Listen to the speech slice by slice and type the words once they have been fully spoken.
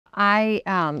I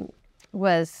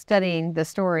was studying the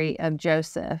story of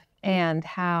Joseph and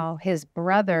how his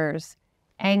brothers'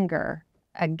 anger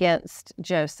against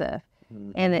Joseph,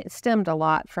 and it stemmed a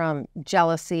lot from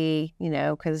jealousy,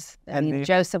 because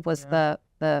Joseph was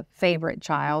the favorite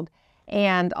child.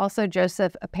 And also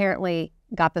Joseph apparently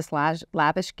got this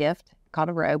lavish gift called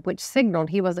a robe, which signaled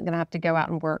he wasn't going to have to go out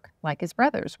and work like his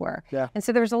brothers were. Yeah. And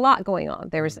so there was a lot going on.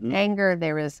 There was anger,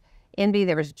 there was envy,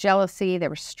 there was jealousy, there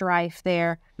was strife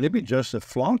there. Maybe Joseph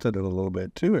flaunted it a little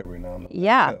bit too every now and then.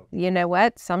 Yeah. You know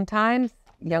what? Sometimes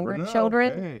younger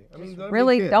children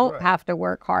really don't have to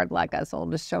work hard like us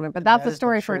oldest children. But that's a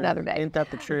story for another day. Ain't that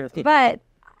the truth? But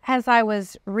as I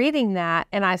was reading that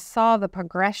and I saw the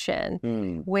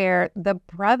progression where the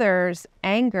brothers'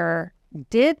 anger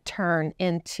did turn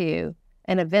into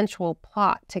an eventual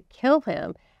plot to kill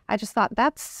him, I just thought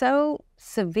that's so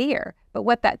severe. But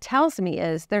what that tells me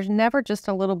is there's never just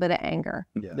a little bit of anger.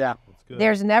 Yeah.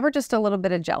 There's never just a little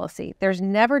bit of jealousy. There's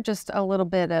never just a little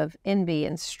bit of envy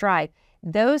and strife.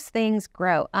 Those things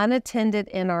grow. Unattended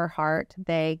in our heart,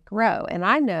 they grow. And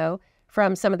I know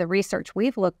from some of the research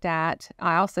we've looked at,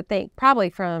 I also think probably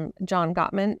from John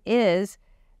Gottman, is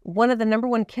one of the number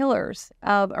one killers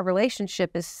of a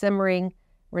relationship is simmering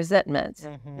resentments.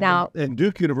 Now, and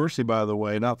Duke University, by the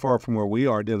way, not far from where we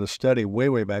are, did a study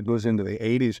way back, goes into the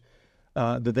 80s,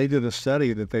 that they did a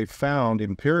study that they found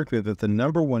empirically that the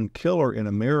number one killer in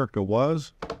America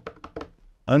was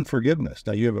unforgiveness.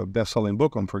 Now, you have a best-selling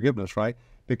book on forgiveness, right?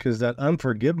 Because that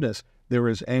unforgiveness, there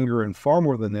is anger, and far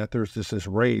more than that, there's this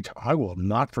rage. I will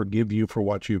not forgive you for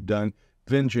what you've done.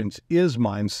 Vengeance is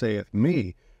mine, saith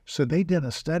me. So they did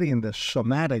a study in the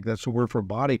somatic, that's the word for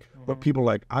body, but people are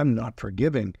like, I'm not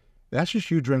forgiving. That's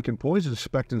just you drinking poison,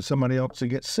 expecting somebody else to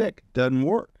get sick. Doesn't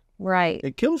work. right.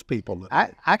 It kills people.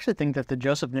 I actually think that the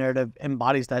Joseph narrative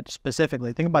embodies that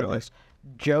specifically. Think about this.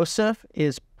 Joseph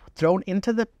is thrown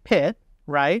into the pit,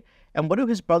 right? And what do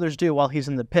his brothers do while he's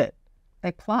in the pit?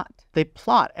 They plot. They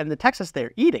plot. And the text says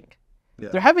they're eating. Yeah.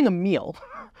 They're having a meal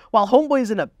while homeboy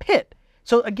is in a pit.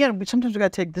 So again, sometimes we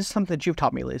got to take, this is something that you've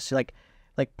taught me, Lysa.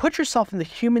 Like put yourself in the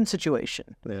human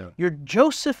situation. Yeah. You're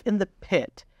Joseph in the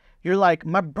pit. You're like,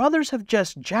 my brothers have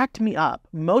just jacked me up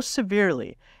most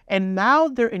severely, and now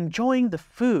they're enjoying the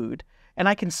food, and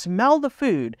I can smell the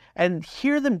food and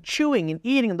hear them chewing and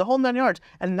eating and the whole 9 yards,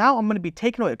 and now I'm going to be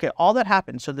taken away. Okay, all that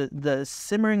happened. So the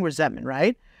simmering resentment,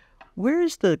 right? Where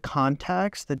is the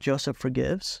context that Joseph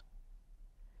forgives?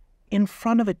 In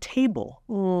front of a table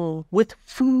with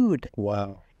food.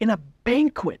 Wow. In a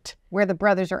banquet. Where the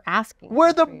brothers are asking.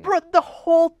 Where the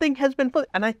whole thing has been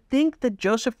flipped. And I think that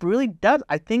Joseph really does.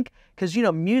 I think, because,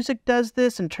 music does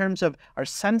this in terms of our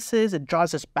senses. It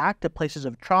draws us back to places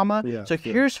of trauma. Yeah, so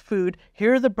here's food.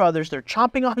 Here are the brothers. They're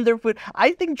chomping on their food.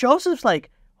 I think Joseph's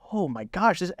like, oh my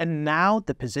gosh. And now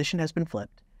the position has been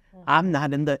flipped. I'm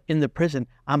not in the prison.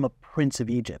 I'm a prince of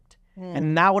Egypt.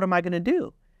 And now what am I going to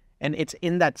do? And it's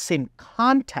in that same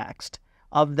context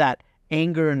of that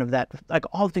anger and of that, like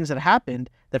all the things that happened,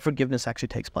 that forgiveness actually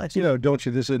takes place. Don't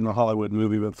you, this isn't a Hollywood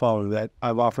movie, but following that,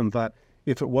 I've often thought,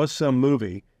 if it was some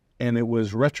movie and it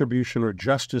was retribution or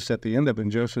justice at the end of it,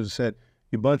 and Joseph said,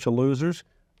 you bunch of losers,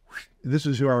 this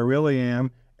is who I really am,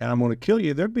 and I'm going to kill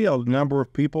you, there'd be a number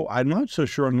of people, I'm not so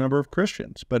sure a number of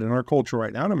Christians, but in our culture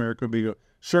right now in America, would be,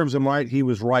 serves him right, he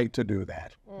was right to do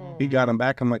that. He got him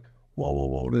back. I'm like,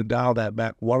 whoa, to dial that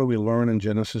back, what do we learn in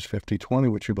Genesis 50:20,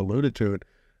 which you've alluded to it?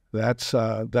 That's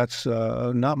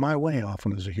not my way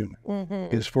often as a human,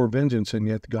 is for vengeance, and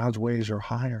yet God's ways are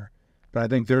higher. But I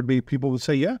think there'd be people who would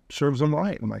say, yeah, serves them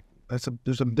right. I'm like,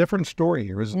 there's a different story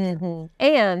here, isn't there?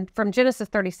 And from Genesis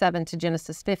 37 to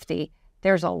Genesis 50,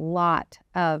 there's a lot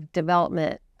of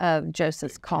development of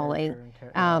Joseph's calling,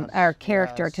 our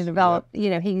character to develop.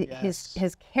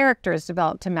 His character is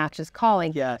developed to match his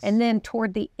calling. Yes. And then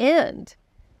toward the end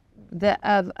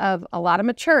of a lot of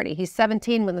maturity, he's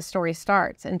 17 when the story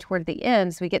starts, and toward the end,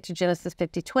 as we get to Genesis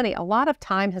 50:20, a lot of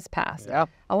time has passed. Yeah.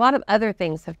 A lot of other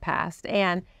things have passed,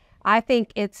 and I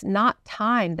think it's not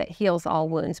time that heals all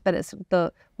wounds, but it's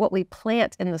what we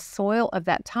plant in the soil of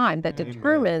that time that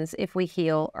determines if we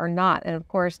heal or not. And of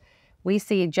course, we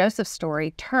see Joseph's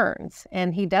story turns,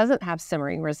 and he doesn't have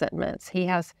simmering resentments. He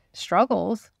has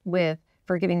struggles with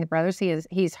forgiving the brothers.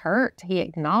 He's hurt. He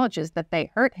acknowledges that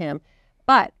they hurt him.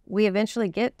 But we eventually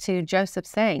get to Joseph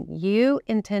saying, you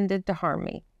intended to harm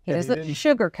me. He doesn't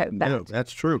sugarcoat that. No,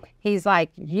 that's true. He's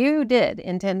like, you did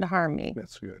intend to harm me.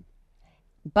 That's good.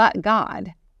 But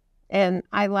God. And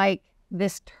I like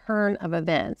this turn of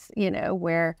events,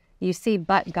 where you see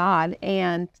but God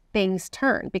and things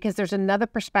turn, because there's another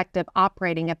perspective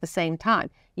operating at the same time.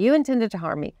 You intended to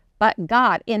harm me, but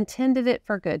God intended it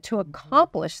for good, to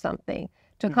accomplish something,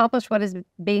 to accomplish what is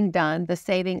being done, the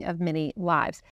saving of many lives.